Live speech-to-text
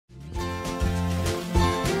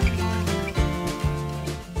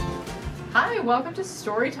welcome to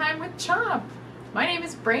Storytime with Chomp. My name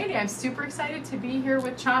is Brandi. I'm super excited to be here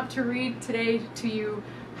with Chomp to read today to you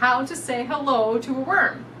How to Say Hello to a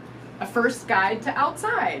Worm, A First Guide to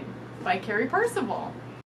Outside by Kari Percival.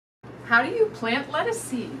 How do you plant lettuce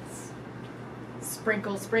seeds?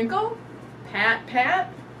 Sprinkle, sprinkle, pat,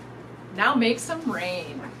 pat, now make some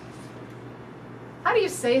rain. How do you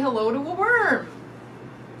say hello to a worm?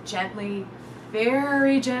 Gently,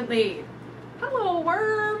 very gently. Hello,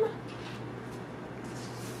 worm.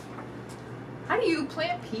 How do you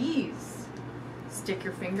plant peas? Stick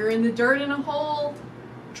your finger in the dirt in a hole,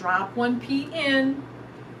 drop one pea in,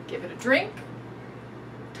 give it a drink,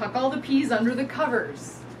 tuck all the peas under the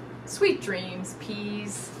covers. Sweet dreams,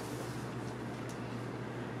 peas.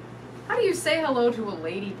 How do you say hello to a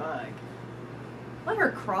ladybug? Let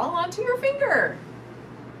her crawl onto your finger.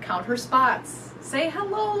 Count her spots. Say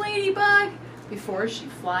hello, ladybug, before she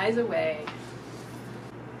flies away.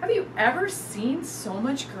 Have you ever seen so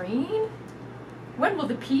much green? When will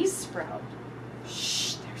the peas sprout?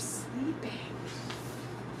 Shh, they're sleeping.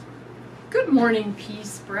 Good morning, pea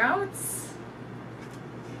sprouts.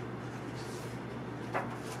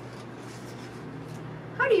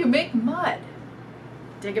 How do you make mud?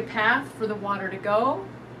 Dig a path for the water to go.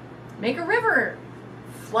 Make a river.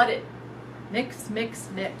 Flood it. Mix, mix,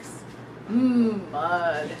 mix.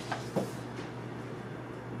 Mud.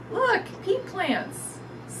 Look, pea plants.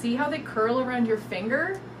 See how they curl around your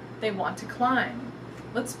finger? They want to climb.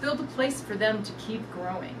 Let's build a place for them to keep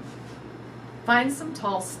growing. Find some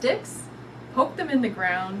tall sticks, poke them in the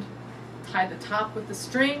ground, tie the top with a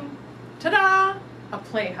string. Ta-da! A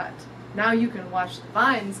play hut. Now you can watch the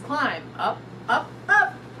vines climb up, up,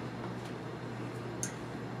 up.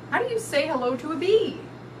 How do you say hello to a bee?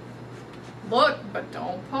 Look, but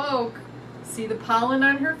don't poke. See the pollen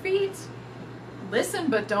on her feet? Listen,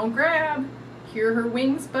 but don't grab. Hear her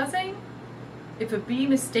wings buzzing? If a bee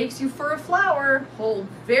mistakes you for a flower, hold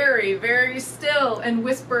very, very still and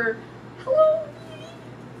whisper, "Hello, bee."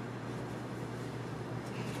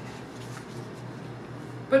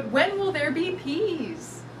 But when will there be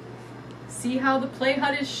peas? See how the play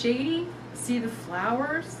hut is shady? See the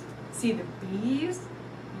flowers? See the bees?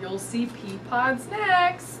 You'll see pea pods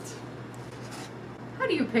next. How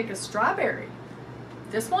do you pick a strawberry?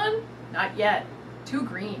 This one? Not yet. Too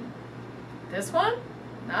green. This one?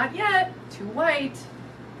 Not yet. Too white.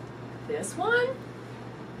 This one?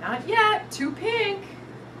 Not yet. Too pink.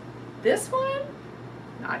 This one?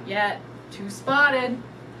 Not yet. Too spotted.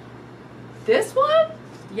 This one?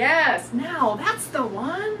 Yes. Now that's the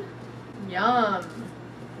one. Yum.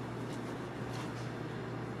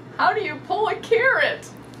 How do you pull a carrot?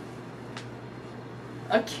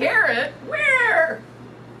 A carrot? Where?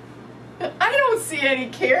 I don't see any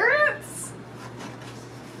carrots.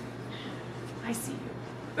 I see you.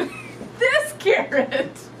 This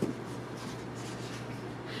carrot.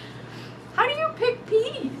 How do you pick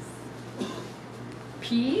peas?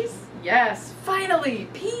 Peas? Yes, finally,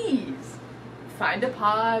 peas. Find a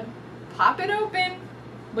pod, pop it open,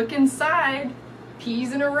 look inside,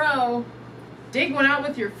 peas in a row. Dig one out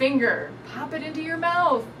with your finger, pop it into your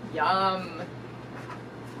mouth. Yum.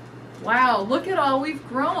 Wow, look at all we've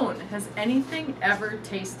grown. Has anything ever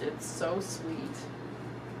tasted so sweet?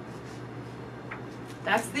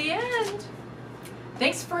 That's the end.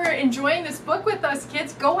 Thanks for enjoying this book with us,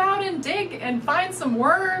 kids. Go out and dig and find some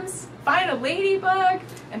worms, find a ladybug,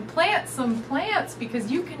 and plant some plants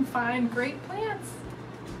because you can find great plants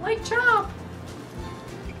like Chomp.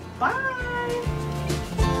 Bye.